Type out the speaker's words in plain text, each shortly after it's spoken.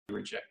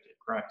rejected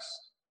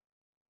Christ.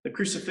 The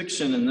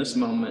crucifixion in this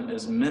moment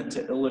is meant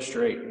to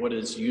illustrate what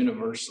is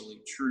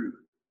universally true.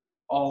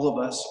 All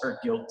of us are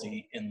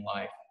guilty in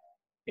life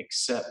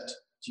except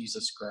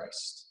Jesus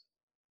Christ.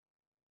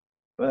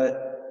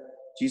 But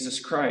Jesus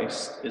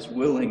Christ is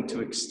willing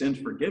to extend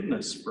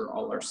forgiveness for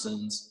all our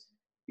sins,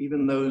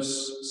 even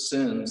those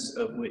sins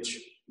of which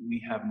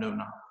we have no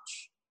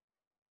knowledge.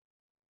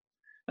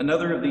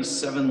 Another of these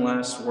 7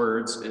 last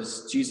words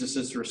is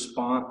Jesus'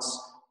 response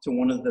to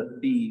one of the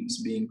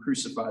thieves being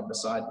crucified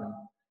beside him.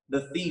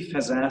 The thief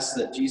has asked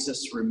that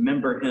Jesus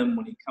remember him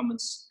when he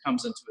comes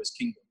into his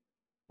kingdom.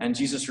 And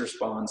Jesus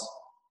responds,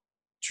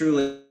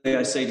 "Truly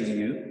I say to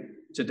you,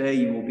 today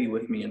you will be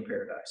with me in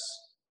paradise."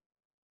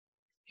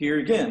 Here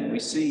again, we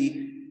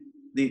see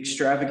the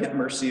extravagant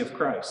mercy of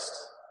Christ,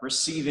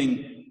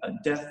 receiving a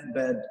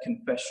deathbed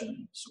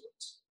confession of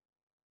sorts.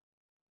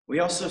 We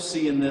also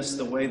see in this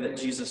the way that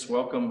Jesus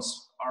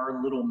welcomes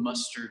our little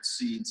mustard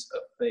seeds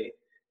of faith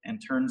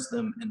and turns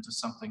them into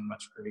something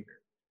much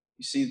greater.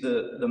 You see,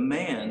 the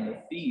man,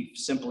 the thief,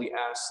 simply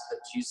asked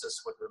that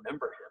Jesus would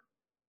remember him.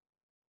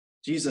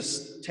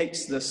 Jesus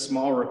takes this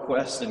small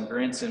request and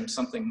grants him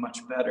something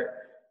much better.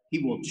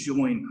 He will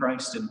join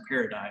Christ in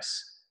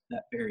paradise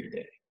that very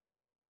day.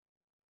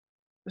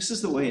 This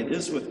is the way it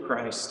is with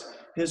Christ.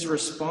 His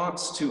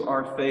response to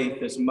our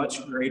faith is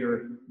much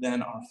greater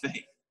than our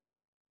faith.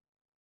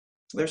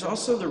 There's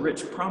also the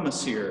rich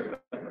promise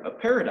here, a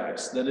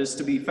paradise that is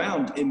to be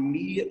found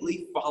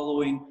immediately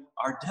following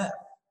our death.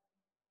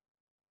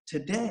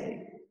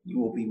 Today, you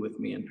will be with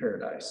me in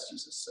paradise,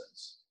 Jesus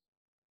says.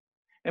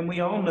 And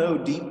we all know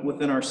deep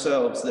within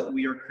ourselves that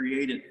we are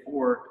created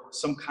for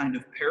some kind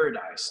of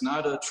paradise,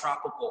 not a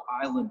tropical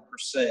island per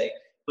se,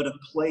 but a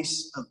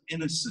place of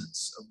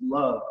innocence, of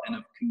love, and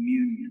of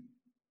communion.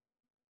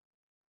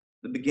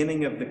 The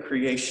beginning of the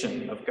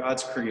creation, of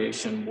God's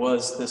creation,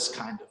 was this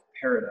kind of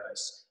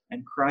paradise,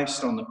 and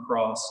Christ on the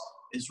cross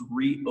is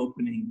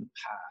reopening the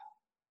path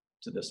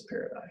to this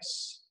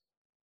paradise.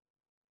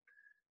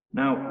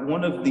 Now,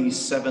 one of these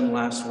 7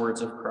 last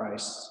words of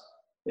Christ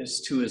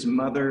is to his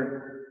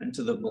mother and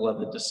to the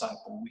beloved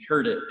disciple. We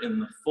heard it in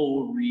the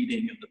full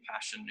reading of the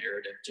Passion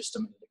narrative just a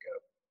minute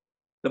ago.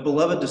 The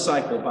beloved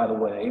disciple, by the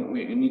way,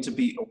 we need to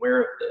be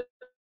aware of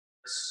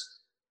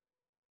this.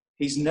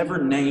 He's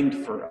never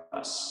named for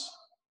us.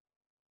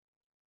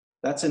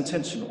 That's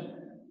intentional,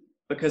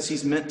 because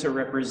he's meant to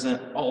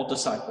represent all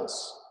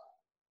disciples,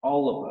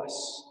 all of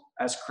us,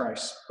 as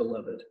Christ's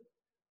beloved.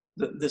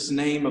 This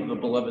name of the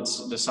beloved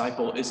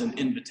disciple is an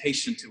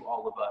invitation to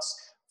all of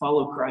us.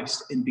 Follow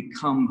Christ and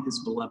become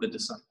his beloved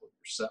disciple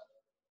yourself.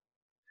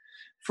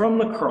 From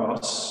the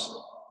cross,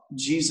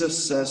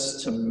 Jesus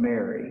says to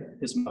Mary,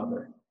 his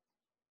mother,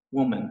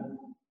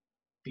 "Woman,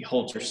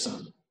 behold your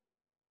son."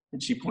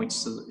 And he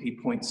points to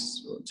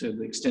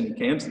the extent he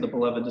can to the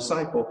beloved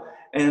disciple.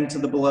 And to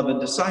the beloved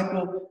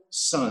disciple,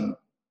 "Son,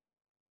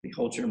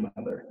 behold your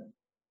mother."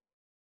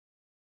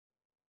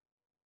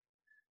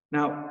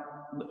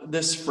 Now,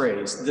 this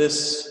phrase,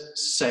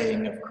 this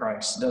saying of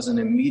Christ doesn't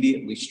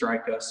immediately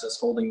strike us as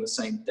holding the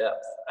same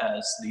depth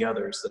as the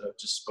others that I've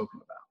just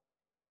spoken about.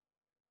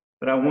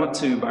 But I want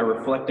to, by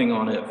reflecting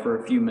on it for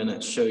a few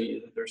minutes, show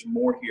you that there's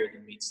more here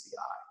than meets the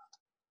eye.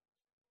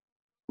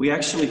 We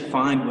actually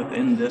find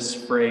within this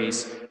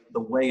phrase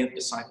the way of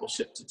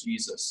discipleship to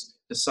Jesus.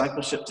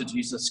 Discipleship to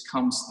Jesus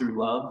comes through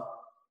love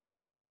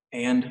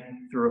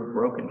and through a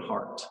broken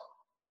heart.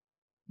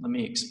 Let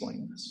me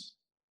explain this.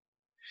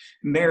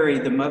 Mary,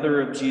 the mother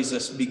of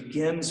Jesus,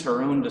 begins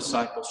her own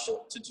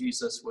discipleship to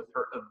Jesus with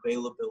her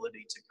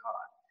availability to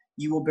God.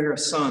 "You will bear a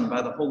son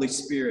by the Holy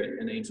Spirit,"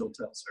 an angel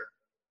tells her.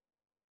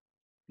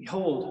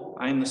 "Behold,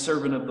 I am the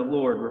servant of the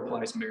Lord,"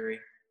 replies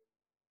Mary.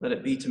 "Let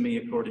it be to me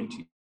according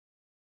to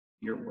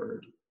your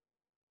word."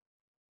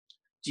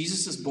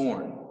 Jesus is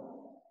born,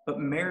 but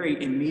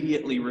Mary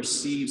immediately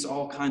receives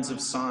all kinds of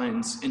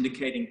signs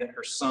indicating that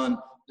her son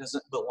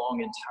doesn't belong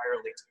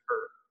entirely to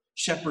her.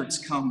 Shepherds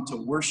come to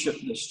worship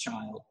this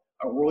child.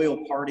 A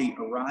royal party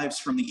arrives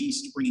from the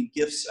east, bringing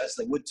gifts as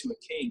they would to a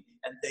king,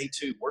 and they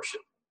too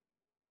worship.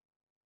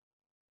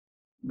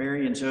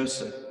 Mary and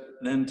Joseph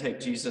then take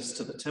Jesus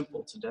to the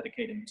temple to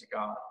dedicate him to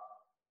God.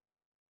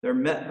 They're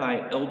met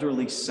by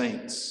elderly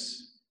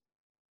saints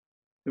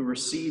who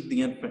receive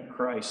the infant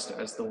Christ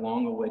as the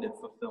long-awaited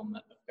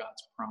fulfillment of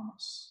God's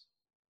promise.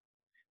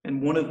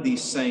 And one of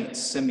these saints,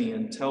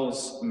 Simeon,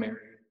 tells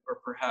Mary, or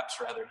perhaps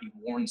rather he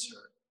warns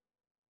her,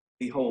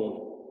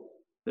 "Behold,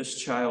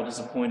 this child is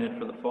appointed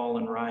for the fall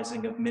and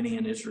rising of many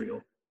in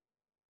Israel.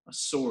 A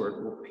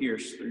sword will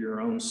pierce through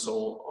your own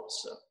soul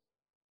also."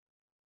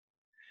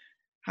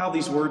 How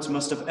these words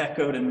must have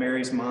echoed in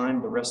Mary's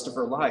mind the rest of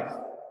her life.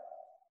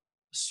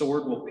 A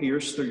sword will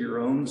pierce through your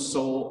own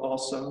soul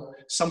also.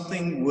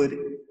 Something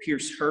would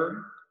pierce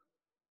her,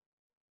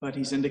 but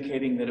he's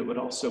indicating that it would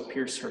also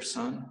pierce her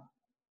son.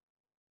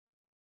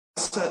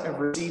 Instead of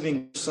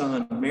receiving her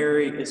son,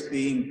 Mary is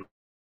being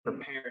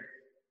prepared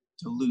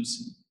to lose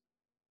him.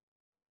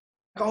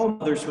 Like all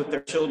mothers with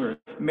their children,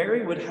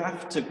 Mary would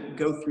have to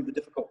go through the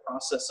difficult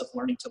process of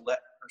learning to let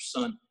her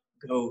son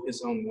go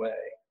his own way,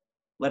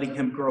 letting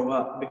him grow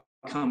up,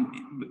 become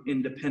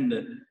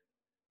independent.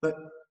 But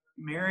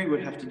Mary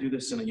would have to do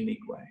this in a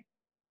unique way.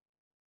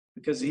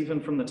 Because even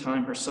from the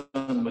time her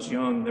son was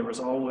young, there was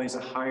always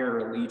a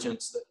higher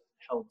allegiance that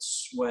held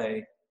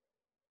sway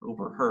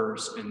over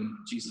hers in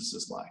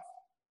Jesus' life.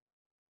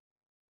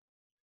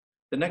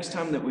 The next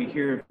time that we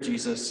hear of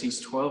Jesus, he's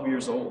 12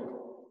 years old.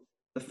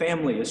 The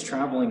family is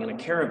traveling in a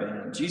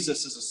caravan.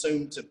 Jesus is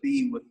assumed to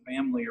be with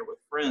family or with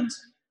friends,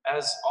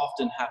 as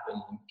often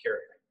happens in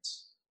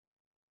caravans.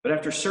 But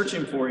after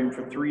searching for him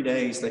for 3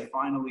 days, they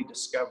finally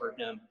discover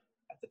him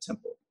at the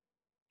temple.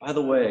 By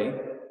the way,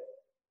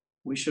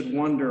 we should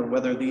wonder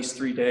whether these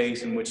 3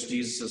 days in which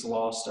Jesus is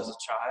lost as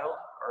a child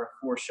are a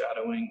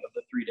foreshadowing of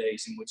the 3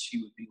 days in which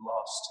he would be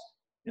lost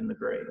in the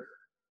grave.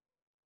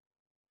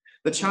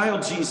 The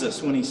child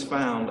Jesus, when he's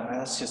found,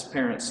 asks his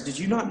parents, "Did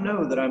you not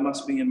know that I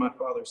must be in my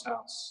Father's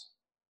house?"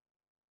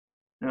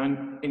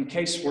 Now, in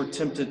case we're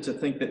tempted to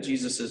think that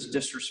Jesus is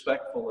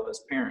disrespectful of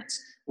his parents,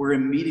 we're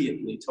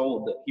immediately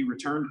told that he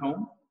returned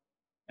home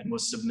and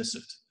was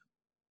submissive to them.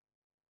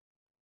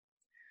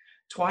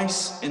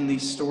 Twice in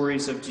these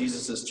stories of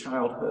Jesus'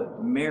 childhood,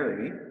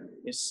 Mary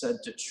is said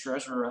to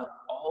treasure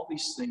up all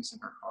these things in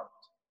her heart.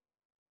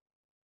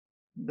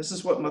 This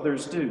is what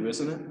mothers do,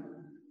 isn't it?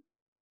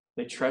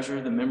 They treasure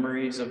the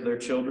memories of their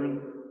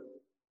children.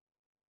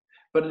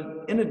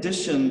 But in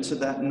addition to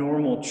that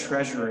normal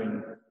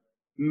treasuring,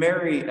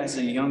 Mary, as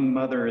a young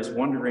mother, is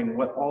wondering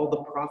what all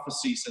the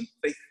prophecies and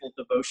faithful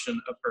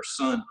devotion of her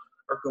son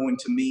are going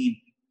to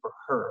mean for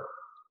her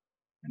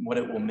and what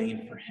it will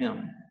mean for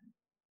him.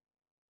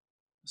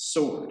 A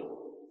sword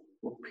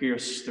will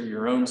pierce through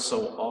your own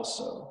soul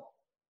also.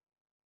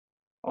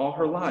 All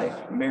her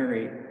life,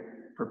 Mary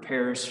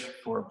prepares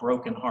for a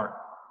broken heart.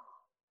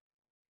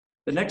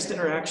 The next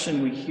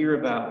interaction we hear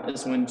about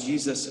is when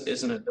Jesus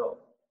is an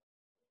adult.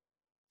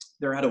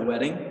 They're at a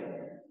wedding.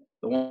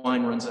 The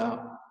wine runs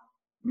out.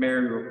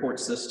 Mary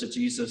reports this to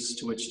Jesus,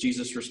 to which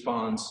Jesus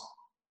responds,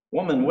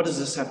 "Woman, what does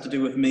this have to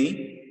do with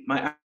me?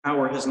 My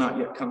hour has not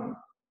yet come."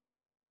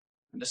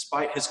 And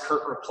despite his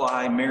curt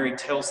reply, Mary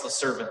tells the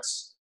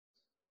servants,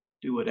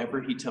 "Do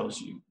whatever he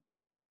tells you."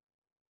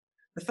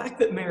 The fact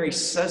that Mary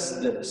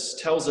says this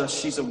tells us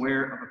she's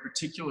aware of a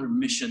particular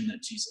mission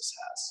that Jesus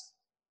has.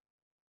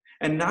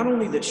 And not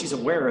only that she's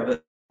aware of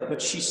it,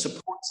 but she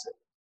supports it.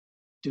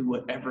 "Do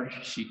whatever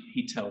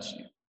he tells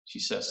you," she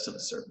says to the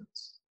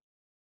servants.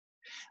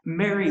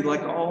 Mary,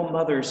 like all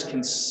mothers,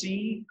 can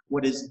see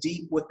what is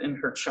deep within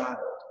her child.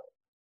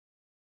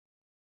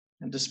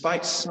 And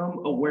despite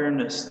some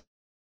awareness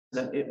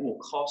that it will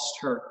cost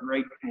her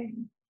great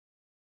pain,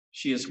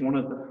 she is one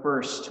of the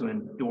first to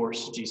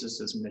endorse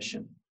Jesus'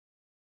 mission,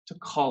 to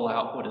call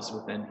out what is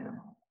within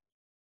him.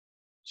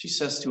 She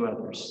says to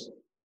others,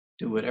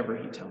 "Do whatever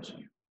he tells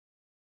you."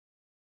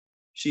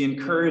 She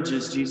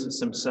encourages Jesus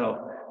himself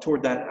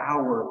toward that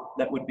hour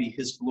that would be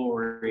his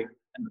glory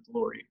and the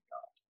glory of God.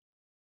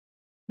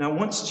 Now,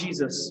 once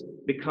Jesus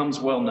becomes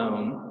well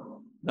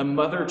known, the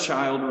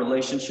mother-child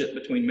relationship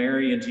between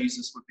Mary and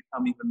Jesus would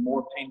become even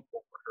more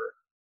painful for her.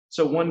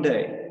 So one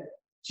day,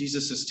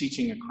 Jesus is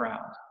teaching a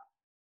crowd.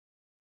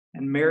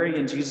 And Mary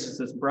and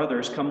Jesus'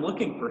 brothers come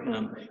looking for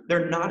him.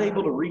 They're not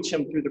able to reach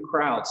him through the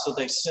crowd, so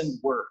they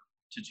send word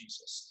to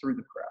Jesus through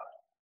the crowd.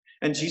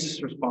 And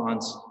Jesus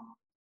responds,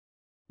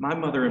 "My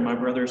mother and my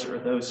brothers are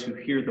those who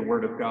hear the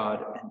word of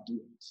God and do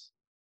it."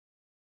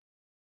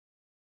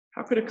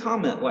 How could a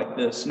comment like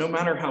this, no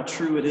matter how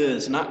true it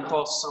is, not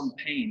cause some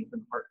pain in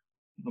the heart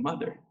of a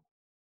mother?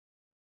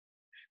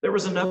 There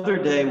was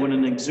another day when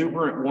an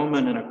exuberant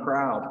woman in a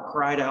crowd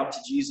cried out to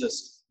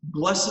Jesus,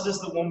 "Blessed is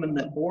the woman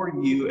that bore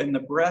you and the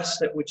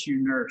breast at which you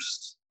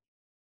nursed."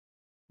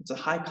 It's a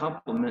high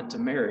compliment to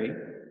Mary,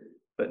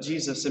 but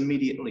Jesus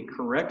immediately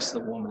corrects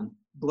the woman.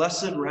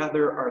 "Blessed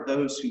rather are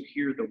those who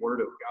hear the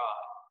word of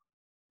God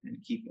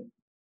and keep it."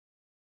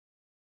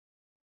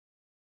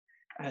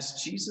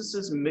 As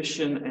Jesus'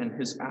 mission and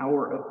his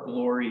hour of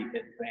glory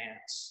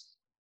advance,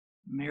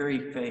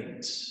 Mary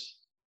fades.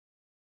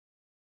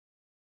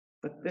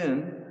 But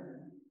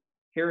then,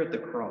 here at the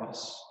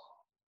cross,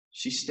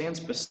 she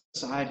stands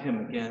beside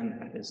him again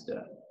at his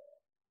death,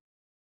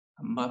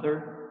 a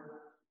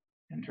mother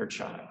and her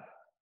child.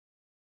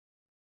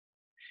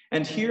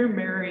 And here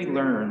Mary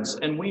learns,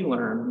 and we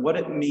learn, what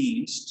it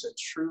means to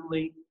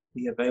truly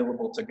be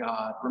available to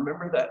God.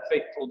 Remember that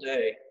fateful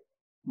day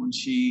when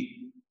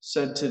she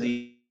said to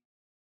the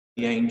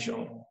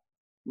angel,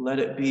 "Let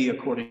it be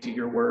according to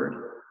your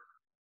word."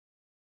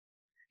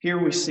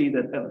 Here we see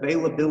that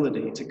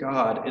availability to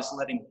God is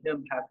letting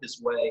him have his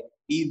way,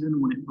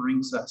 even when it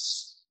brings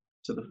us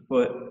to the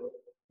foot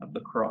of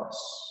the cross.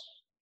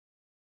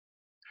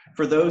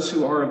 For those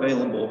who are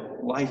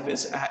available, life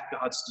is at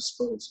God's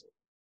disposal.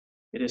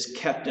 It is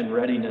kept in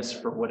readiness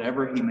for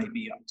whatever he may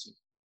be up to.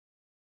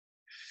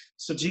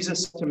 So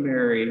Jesus said to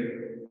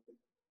Mary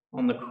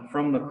from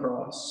the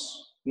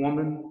cross,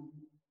 "Woman,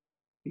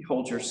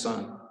 behold your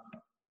son."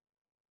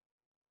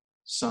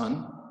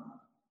 Son,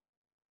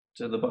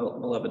 to the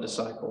beloved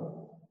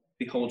disciple,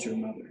 "Behold your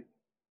mother."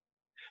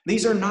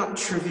 These are not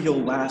trivial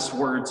last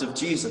words of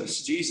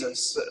Jesus.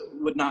 Jesus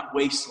would not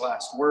waste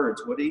last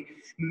words, would he?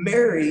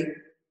 Mary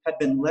had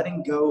been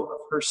letting go of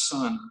her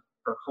son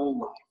her whole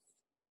life.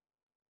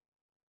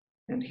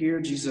 And here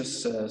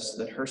Jesus says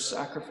that her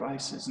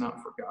sacrifice is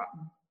not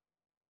forgotten.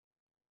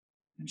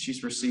 And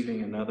she's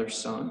receiving another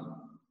son.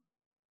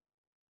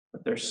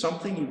 But there's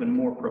something even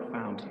more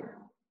profound here.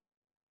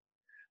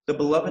 The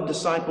beloved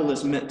disciple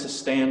is meant to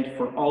stand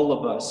for all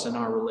of us in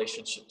our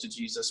relationship to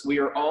Jesus. We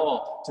are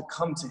all to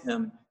come to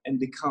him and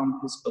become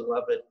his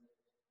beloved.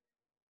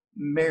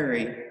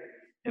 Mary,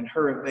 and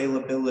her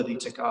availability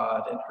to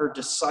God and her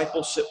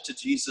discipleship to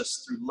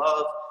Jesus through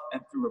love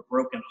and through a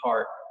broken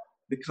heart,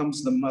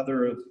 becomes the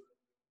mother of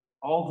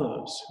all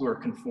those who are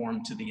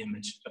conformed to the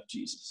image of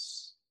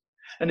Jesus.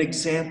 An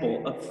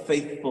example of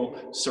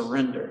faithful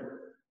surrender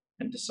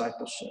and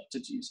discipleship to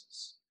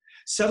Jesus.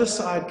 Set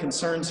aside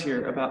concerns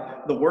here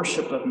about the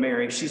worship of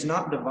Mary. She's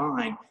not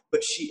divine,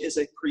 but she is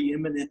a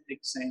preeminent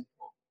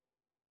example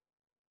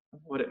of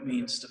what it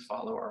means to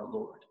follow our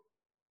Lord.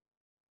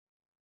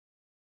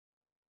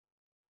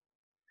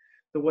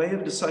 The way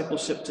of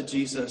discipleship to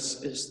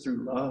Jesus is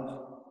through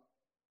love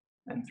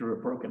and through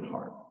a broken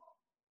heart.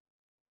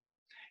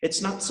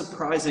 It's not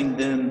surprising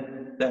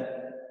then that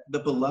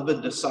the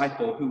beloved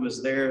disciple who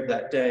was there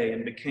that day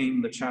and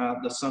became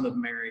the son of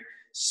Mary,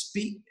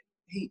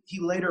 he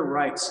later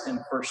writes in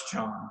 1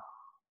 John,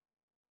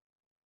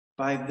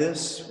 "By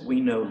this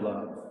we know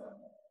love,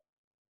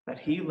 that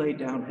he laid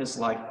down his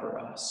life for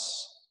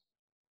us,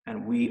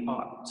 and we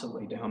ought to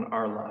lay down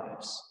our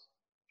lives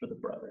for the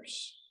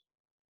brothers."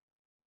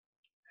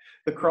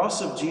 The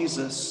cross of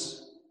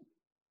Jesus,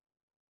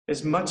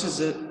 as much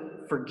as it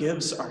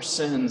forgives our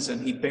sins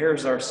and he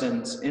bears our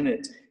sins in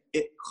it,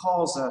 it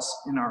calls us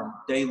in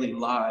our daily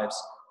lives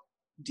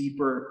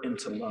deeper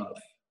into love.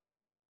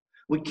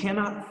 We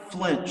cannot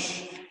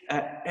flinch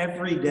at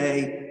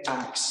everyday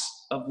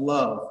acts of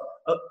love,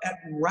 at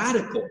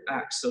radical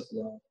acts of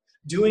love,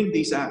 doing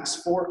these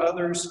acts for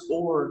others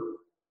or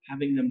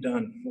having them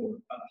done for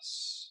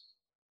us.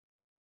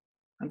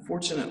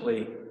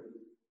 Unfortunately,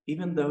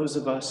 even those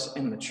of us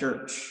in the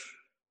church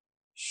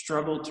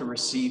struggle to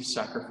receive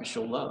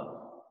sacrificial love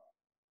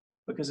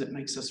because it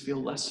makes us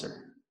feel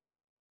lesser.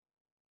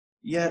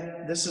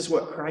 Yet, this is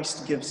what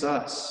Christ gives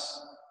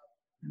us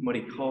and what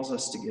he calls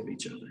us to give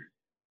each other.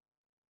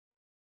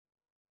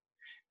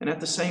 And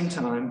at the same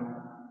time,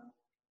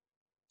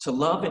 to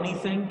love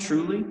anything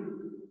truly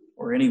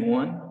or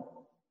anyone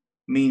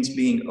means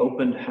being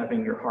open to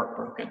having your heart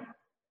broken.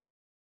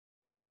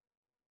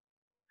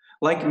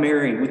 Like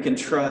Mary, we can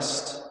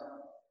trust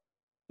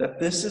that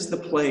this is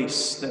the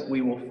place that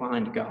we will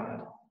find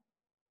God,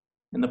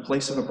 in the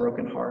place of a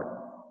broken heart.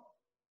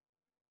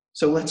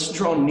 So let's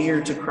draw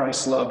near to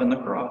Christ's love in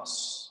the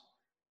cross,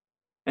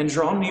 and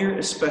draw near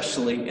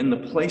especially in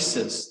the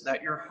places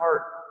that your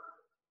heart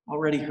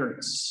already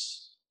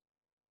hurts.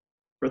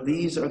 For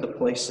these are the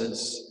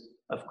places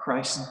of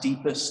Christ's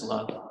deepest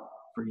love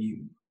for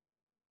you.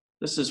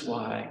 This is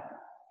why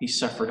he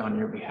suffered on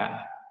your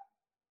behalf,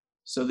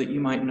 so that you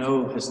might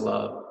know his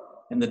love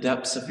in the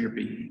depths of your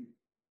being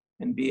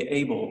and be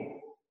able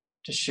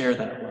to share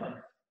that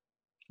love.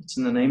 It's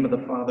in the name of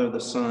the Father, the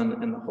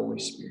Son, and the Holy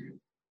Spirit.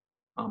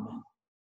 Amen.